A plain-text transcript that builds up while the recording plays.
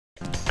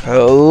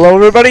Hello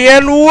everybody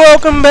and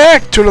welcome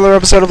back to another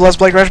episode of Let's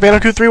Play Crash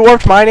Bandicoot 3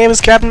 Warped. My name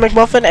is Capn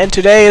McMuffin and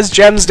today is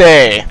Gems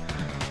Day.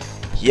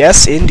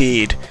 Yes,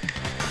 indeed.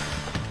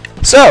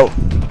 So,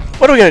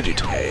 what are we gonna do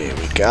today?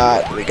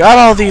 We got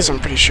all these, I'm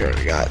pretty sure.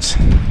 We got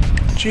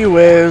Gee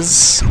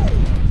Whiz.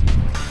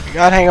 We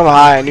got Hang 'em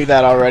High, I knew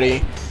that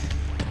already.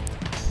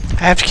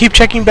 I have to keep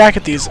checking back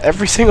at these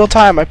every single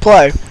time I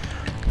play.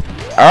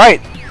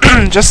 Alright,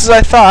 just as I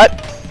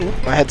thought. Ooh,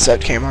 my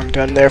headset came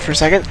undone there for a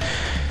second.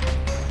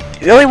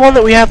 The only one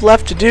that we have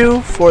left to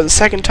do for the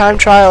second time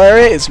trial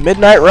area is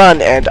Midnight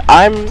Run, and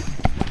I'm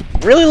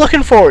really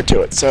looking forward to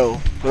it. So,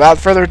 without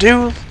further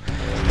ado,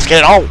 let's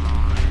get it on.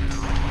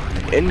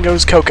 In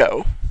goes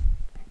Coco.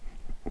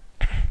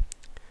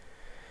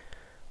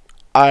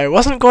 I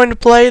wasn't going to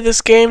play this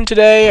game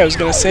today. I was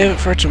going to save it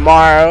for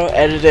tomorrow,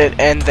 edit it,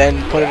 and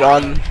then put it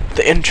on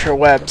the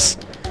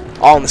interwebs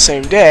all on the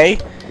same day.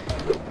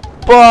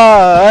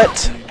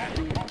 But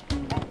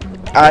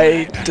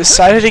I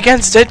decided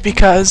against it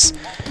because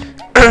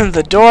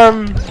the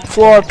dorm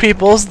floor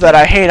peoples that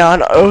I hate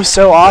on oh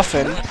so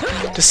often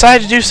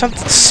decided to do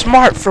something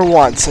smart for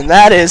once, and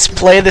that is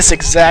play this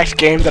exact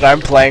game that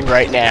I'm playing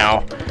right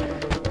now.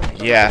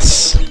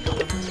 Yes.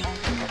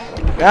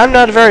 Now, I'm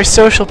not a very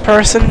social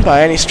person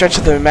by any stretch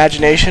of the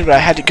imagination, but I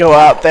had to go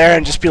out there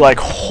and just be like,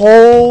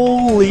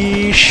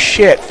 holy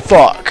shit,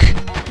 fuck.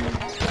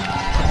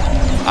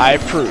 I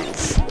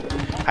approve.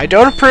 I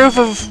don't approve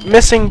of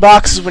missing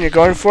boxes when you're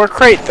going for a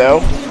crate, though.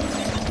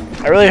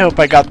 I really hope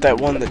I got that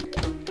one that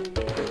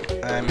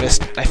I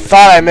missed. I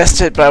thought I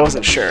missed it, but I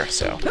wasn't sure,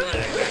 so.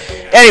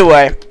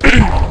 Anyway.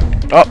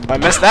 Oh, I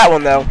missed that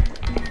one, though.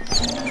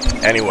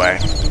 Anyway.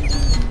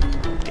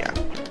 Yeah.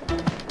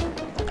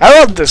 I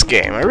love this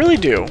game. I really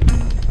do.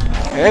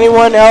 And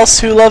anyone else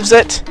who loves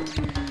it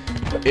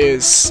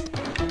is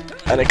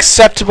an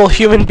acceptable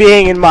human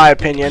being, in my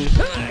opinion.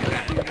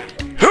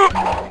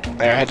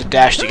 There, I had to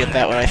dash to get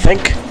that one, I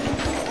think.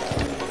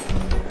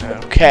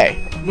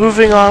 Okay.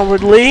 Moving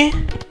onwardly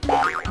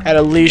at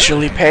a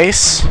leisurely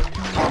pace.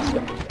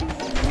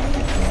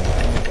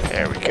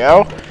 There we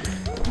go.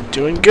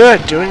 Doing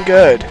good, doing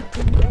good.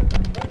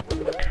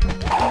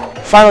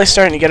 Finally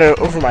starting to get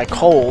over my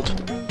cold.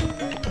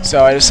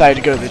 So I decided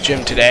to go to the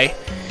gym today.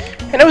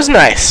 And it was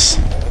nice.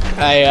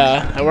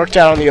 I worked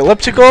out on the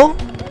elliptical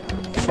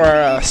for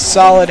a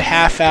solid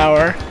half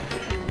hour.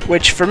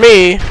 Which for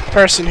me, a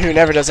person who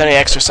never does any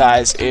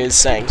exercise, is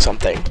saying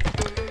something.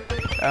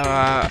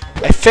 I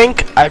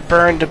think I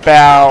burned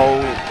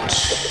about...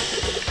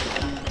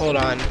 Hold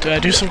on, did I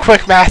do some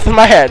quick math in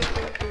my head?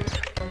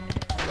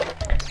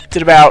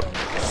 Did about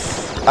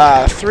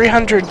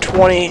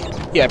 320...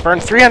 Yeah,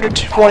 burned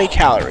 320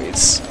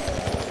 calories.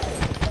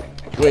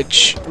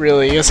 Which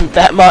really isn't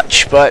that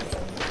much, but...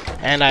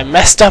 And I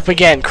messed up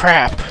again,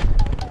 crap.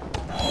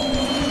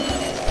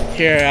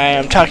 Here I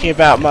am talking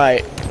about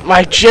my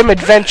gym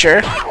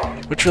adventure,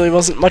 which really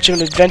wasn't much of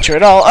an adventure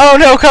at all. Oh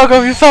no,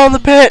 Coco, you fell in the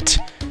pit!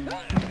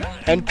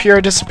 And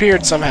Pure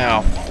disappeared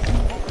somehow.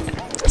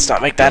 Let's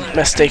not make that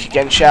mistake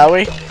again, shall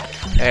we?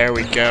 There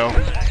we go.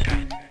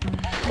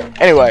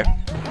 Anyway.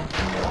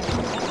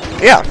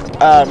 Yeah,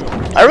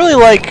 I really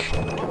like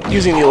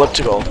using the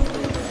elliptical.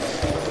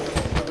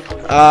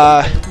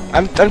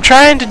 I'm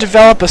trying to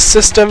develop a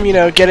system, you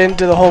know, get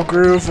into the whole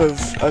groove of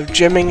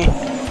gymming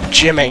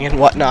and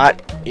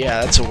whatnot. Yeah,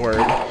 that's a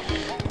word.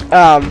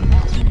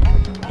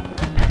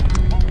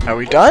 Are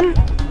we done?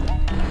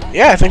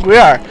 Yeah, I think we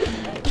are.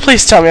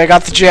 Please tell me I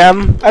got the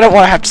gem. I don't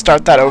want to have to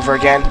start that over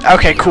again.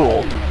 Okay,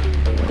 cool.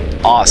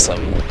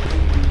 Awesome.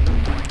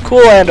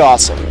 Cool and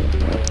awesome.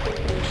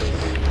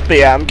 But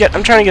yeah, I'm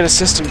trying to get a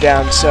system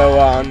down, so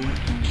on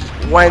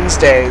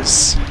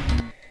Wednesdays,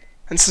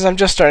 and since I'm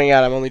just starting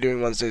out, I'm only doing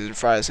Wednesdays and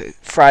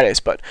Fridays,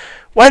 but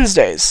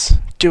Wednesdays,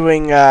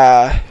 doing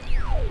the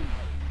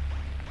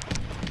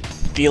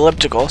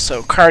elliptical,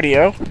 so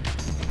cardio,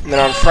 and then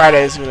on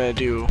Fridays I'm going to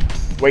do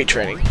weight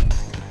training.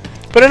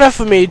 But enough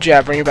of me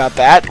jabbering about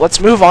that. Let's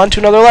move on to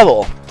another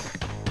level.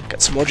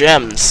 Got some more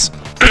gems.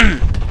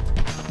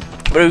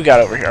 What do we got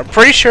over here? I'm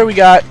pretty sure we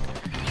got...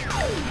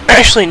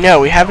 Actually, no,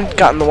 we haven't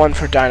gotten the one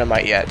for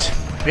dynamite yet.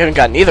 We haven't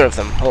gotten either of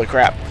them. Holy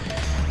crap.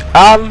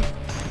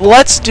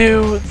 Let's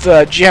do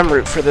the gem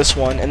route for this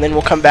one, and then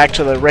we'll come back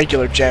to the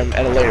regular gem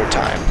at a later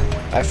time.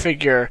 I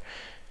figure...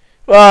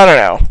 Well,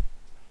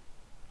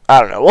 I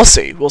don't know. We'll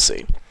see. We'll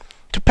see.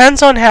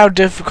 Depends on how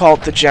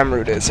difficult the gem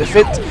route is. If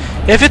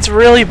it's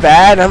really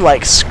bad, I'm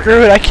like,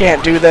 screw it, I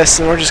can't do this,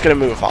 and we're just gonna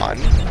move on.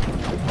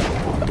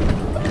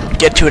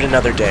 Get to it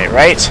another day,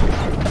 right?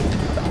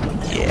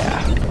 Yeah.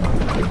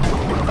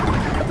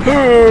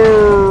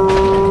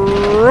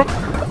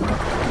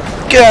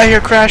 Get out of here,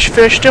 Crash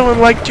Fish. No one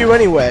liked you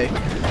anyway.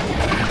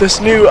 This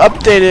new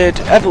updated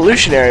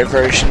evolutionary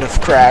version of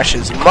Crash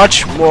is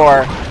much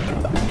more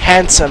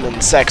handsome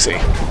and sexy.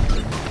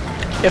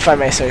 If I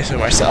may say so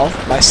myself.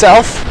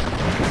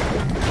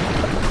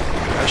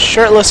 A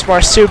shirtless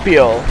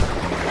marsupial.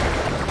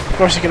 Of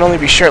course, he can only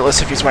be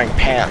shirtless if he's wearing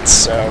pants,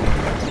 so...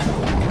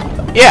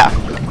 Yeah.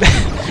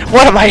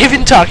 What am I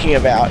even talking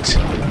about?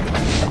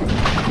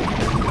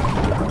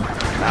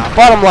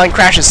 Bottom line,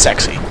 Crash is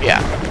sexy.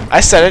 Yeah,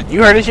 I said it.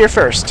 You heard it here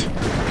first.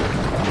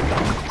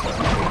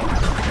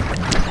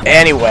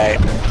 Anyway,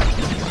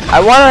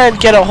 I want to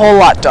get a whole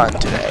lot done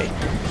today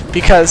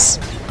because,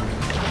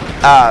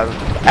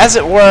 as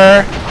it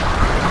were,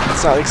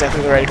 it's not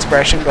exactly the right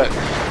expression, but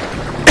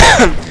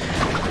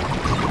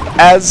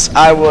as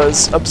I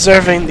was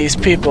observing these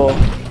people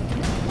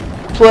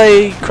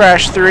play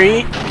Crash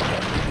 3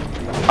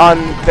 on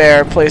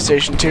their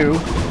PlayStation 2,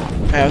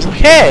 I was like,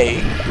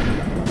 hey!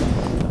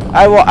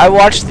 I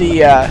watched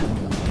the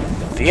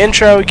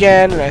intro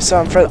again, and I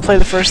saw him play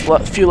the first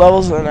few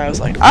levels, and I was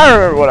like, I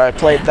remember when I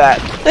played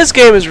that. This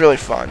game is really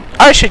fun.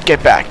 I should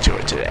get back to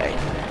it today.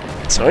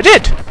 So I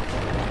did.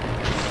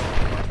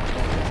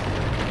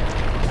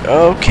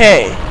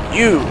 Okay,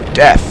 you,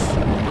 Death.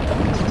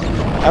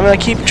 I'm gonna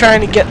keep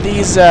trying to get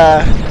these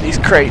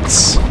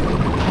crates.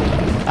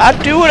 I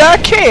do what I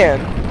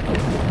can,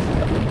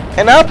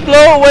 and I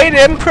blow away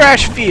them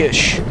crash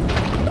fish.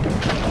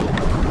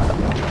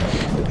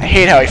 I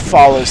hate how he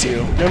follows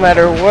you. No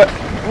matter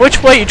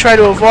which way you try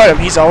to avoid him,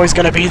 he's always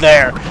gonna be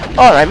there.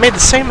 Oh, and I made the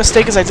same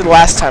mistake as I did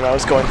last time I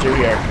was going through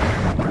here,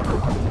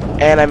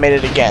 and I made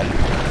it again.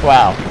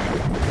 Wow.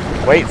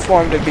 Wait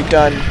for him to be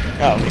done.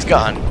 Oh, he's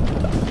gone.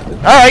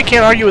 All right,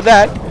 can't argue with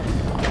that.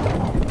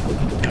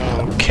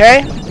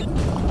 Okay.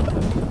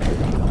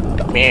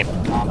 Meh.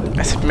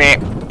 I said meh.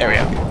 There we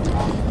go.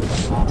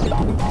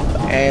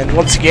 And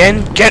once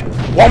again, get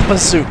Wampa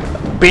Soup.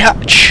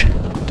 Biatch.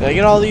 Did I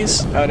get all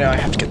these? Oh no, I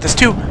have to get this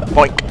too.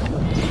 Boink.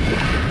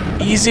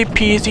 Easy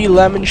peasy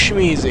lemon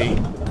schmeezy.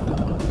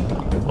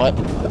 What?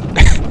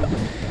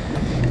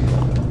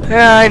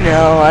 Yeah, I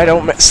know. I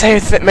don't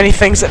say many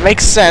things that make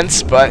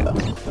sense, but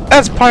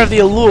that's part of the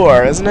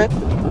allure, isn't it?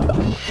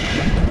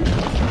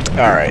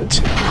 Alright.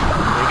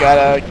 We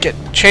gotta get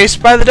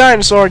chased by the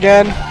dinosaur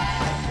again.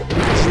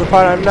 This is the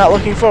part I'm not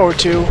looking forward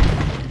to.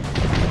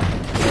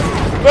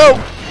 Whoa!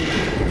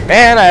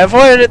 Man, I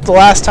avoided it the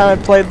last time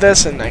I played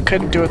this, and I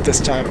couldn't do it this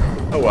time.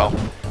 Oh well.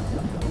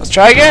 Let's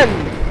try again!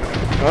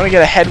 I want to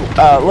get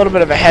a little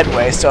bit of a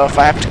headway, so if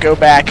I have to go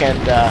back and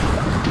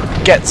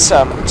get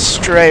some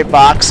stray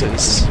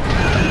boxes.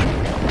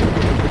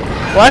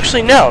 Well,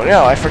 actually, no,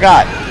 I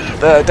forgot.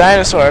 The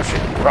dinosaur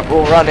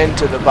will run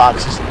into the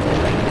boxes.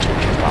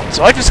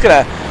 So I'm just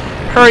gonna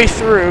hurry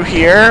through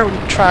here,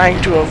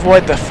 trying to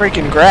avoid the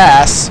freaking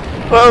grass.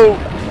 Whoa!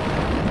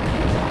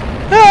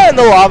 Ah, and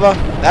the lava.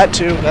 That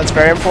too. That's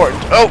very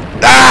important. Oh!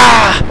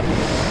 Ah!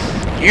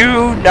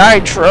 You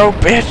nitro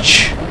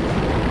bitch!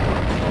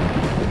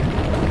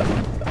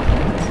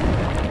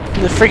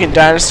 The freaking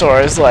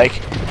dinosaur is like,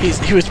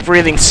 he was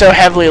breathing so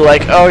heavily,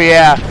 like, oh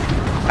yeah,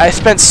 I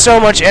spent so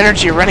much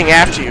energy running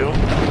after you.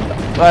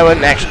 Well,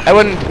 I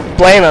wouldn't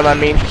blame him. I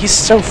mean, he's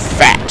so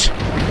fat.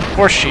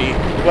 Or she,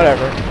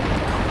 whatever.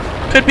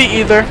 Could be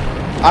either.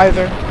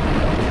 Potato,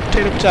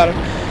 potato.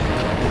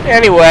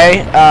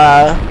 Anyway,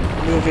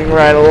 moving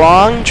right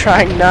along,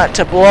 trying not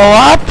to blow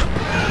up.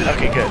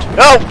 Okay, good.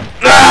 Oh!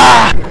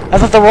 Ah! I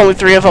thought there were only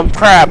 3 of them.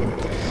 Crap.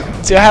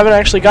 See, I haven't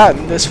actually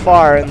gotten this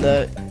far in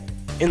the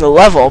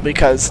level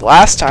because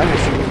last time,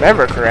 if you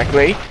remember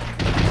correctly,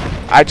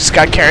 I just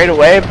got carried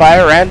away by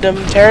a random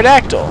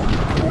pterodactyl.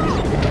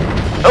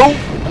 Oh!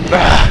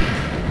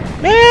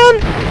 Ugh.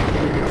 Man!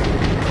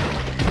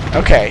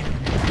 Okay.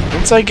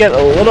 Once I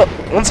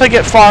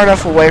get far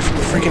enough away from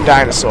the freaking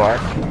dinosaur,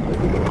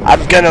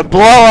 I'm gonna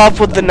blow up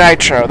with the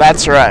nitro.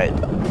 That's right.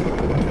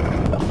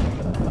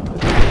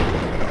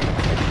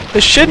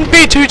 This shouldn't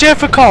be too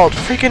difficult.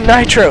 Freaking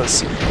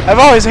nitros. I've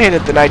always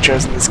hated the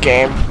nitros in this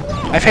game.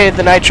 I've hated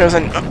the nitros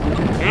and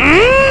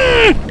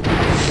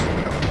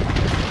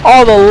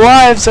all the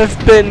lives I've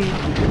been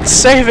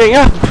saving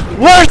up.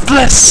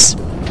 Worthless!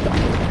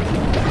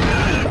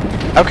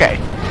 Okay.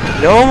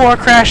 No more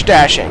crash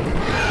dashing.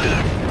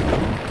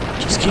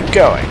 Just keep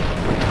going.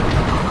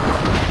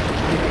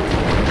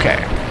 Okay.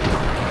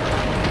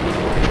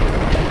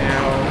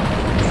 Now,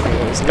 for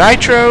those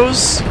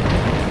nitros.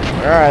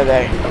 Where are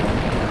they?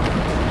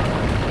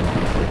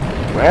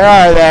 Where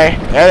are they?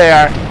 There they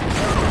are.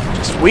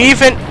 Just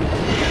weave it.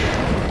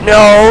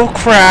 No,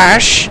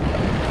 Crash.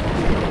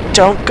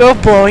 Don't go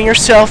blowing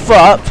yourself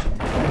up.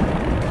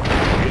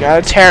 You're not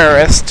a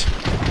terrorist.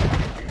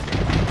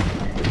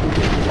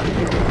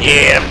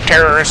 Yeah,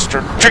 terrorists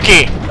are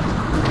tricky.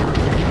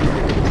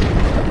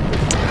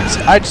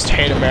 I just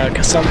hate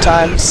America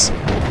sometimes.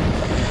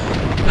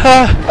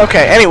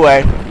 Okay,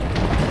 anyway.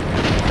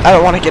 I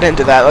don't want to get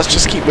into that. Let's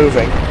just keep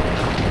moving.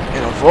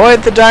 And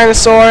avoid the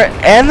dinosaur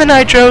and the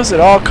nitros at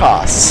all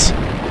costs.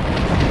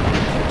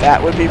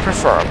 That would be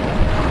preferable.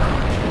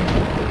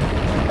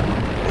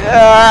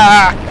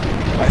 Ah!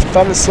 My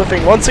thumb is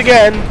slipping once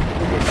again.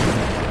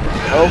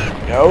 Oh,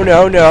 no,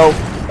 no, no.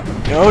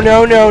 No,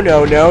 no, no,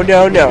 no, no,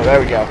 no, no. There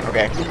we go.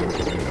 Okay.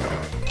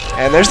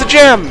 And there's the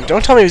gem!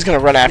 Don't tell me he's gonna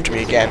run after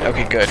me again.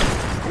 Okay, good.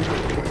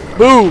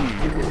 Boom!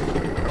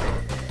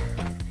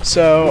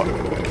 So,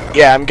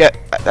 yeah,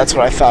 that's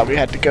what I thought. We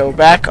had to go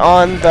back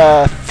on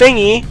the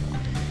thingy.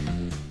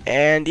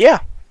 And, yeah.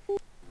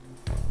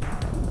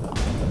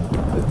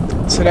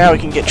 So now we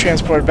can get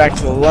transported back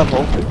to the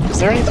level. Is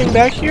there anything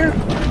back here?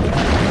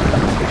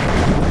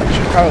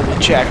 Should probably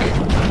check.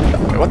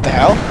 Wait, what the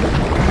hell?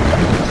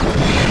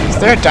 Is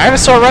there a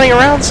dinosaur running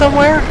around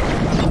somewhere?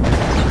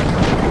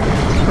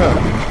 Huh.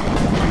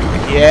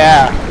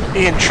 Yeah,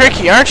 being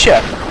tricky, aren't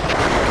you?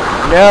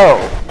 No,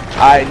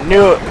 I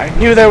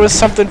knew there was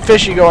something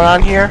fishy going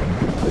on here.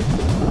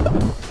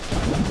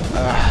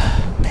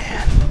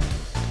 Man.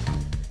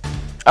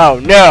 Oh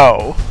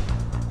no!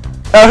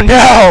 Oh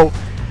no!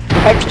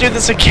 I have to do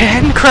this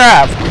again?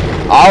 Crap!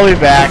 I'll be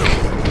back.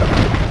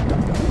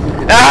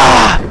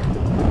 Ah!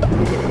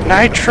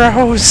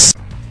 Nitros!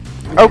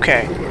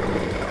 Okay.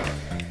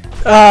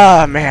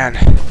 Ah, man.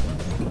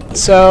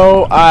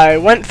 So, I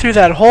went through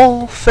that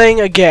whole thing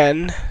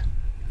again.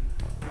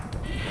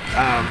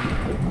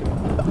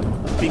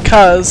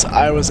 Because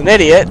I was an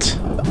idiot.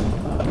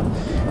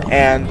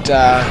 And,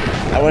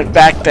 I went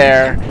back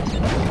there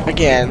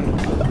again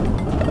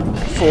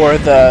for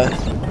the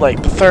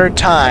third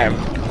time.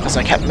 Because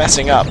I kept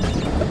messing up.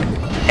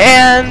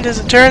 And, as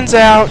it turns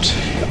out,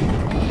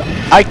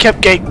 I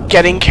kept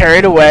getting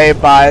carried away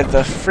by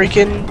the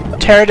freaking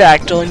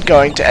pterodactyl and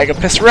going to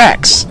Egapis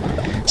Rex.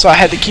 So I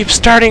had to keep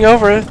starting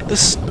over the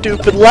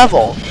stupid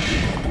level.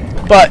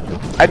 But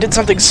I did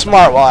something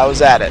smart while I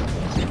was at it.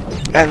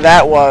 And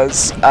that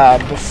was,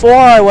 before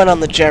I went on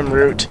the gem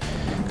route,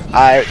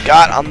 I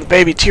got on the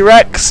baby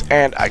T-Rex,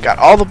 and I got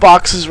all the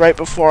boxes right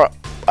before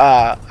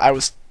I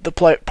was the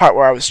part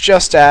where I was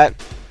just at.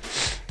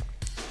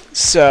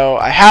 So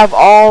I have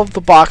all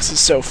the boxes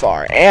so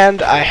far,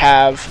 and I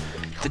have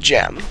the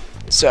gem.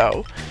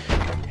 So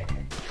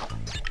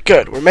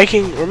good. We're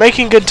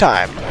making good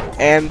time,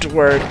 and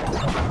we're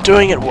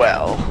doing it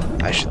well,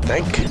 I should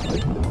think.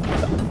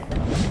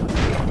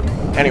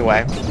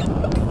 Anyway,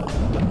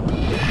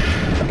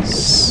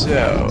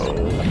 so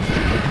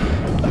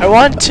I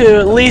want to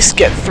at least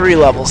get 3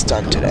 levels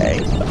done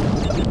today.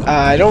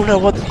 I don't know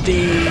what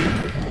the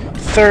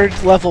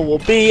 3rd level will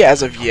be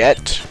as of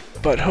yet,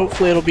 but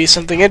hopefully it'll be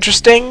something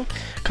interesting,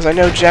 because I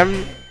know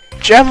gem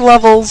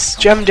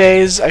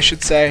days, I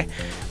should say,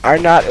 are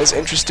not as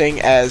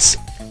interesting as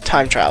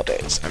time trial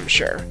days, I'm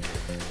sure.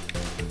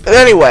 But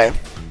anyway,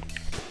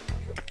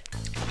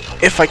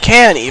 if I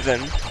can even,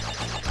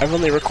 I've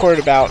only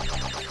recorded about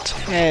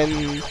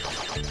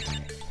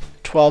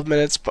 12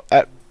 minutes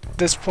at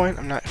this point,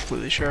 I'm not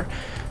completely sure.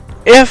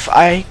 If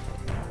I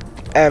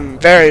am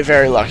very,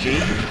 very lucky,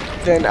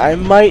 then I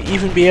might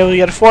even be able to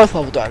get a 4th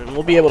level done, and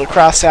we'll be able to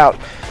cross out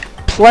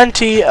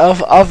plenty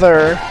of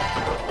other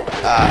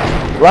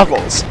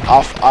levels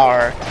off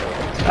our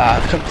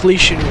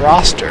completion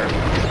roster.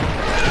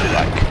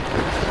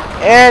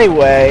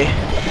 Anyway,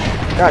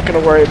 not gonna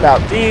worry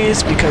about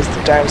these because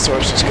the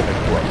dinosaur's just gonna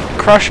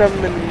crush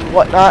them and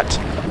whatnot.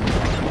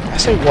 I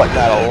say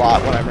whatnot a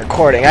lot when I'm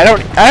recording. I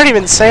don't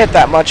even say it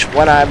that much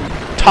when I'm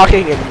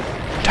talking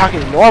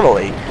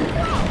normally.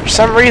 For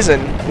some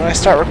reason, when I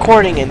start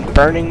recording and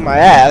burning my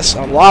ass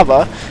on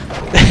lava,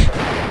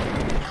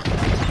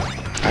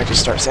 I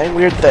just start saying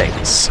weird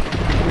things.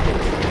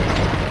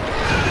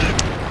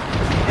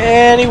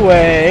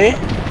 Anyway,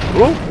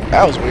 ooh,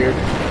 that was weird.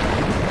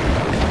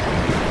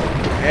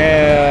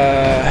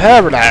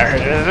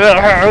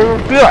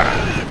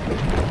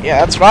 Yeah,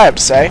 that's what I have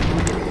to say.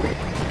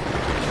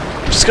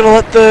 I'm just gonna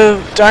let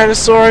the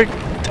dinosaur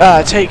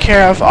take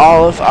care of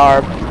all of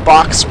our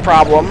box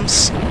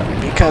problems,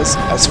 because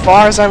as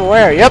far as I'm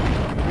aware, yep,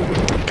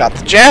 got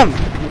the gem.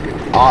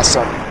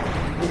 Awesome.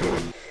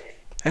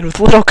 And with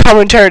little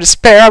commentary to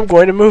spare, I'm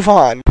going to move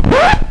on.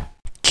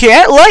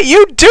 Can't let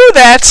you do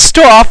that,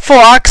 Star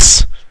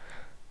Fox!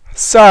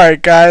 Sorry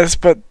guys,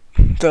 but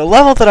the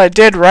level that I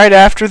did right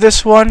after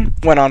this one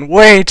went on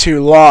way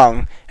too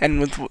long,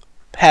 and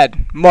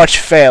had much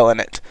fail in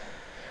it.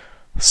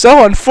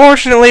 So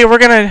unfortunately, we're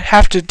gonna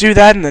have to do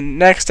that in the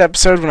next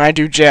episode when I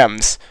do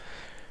gems.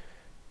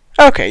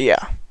 Okay,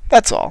 yeah,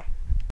 that's all.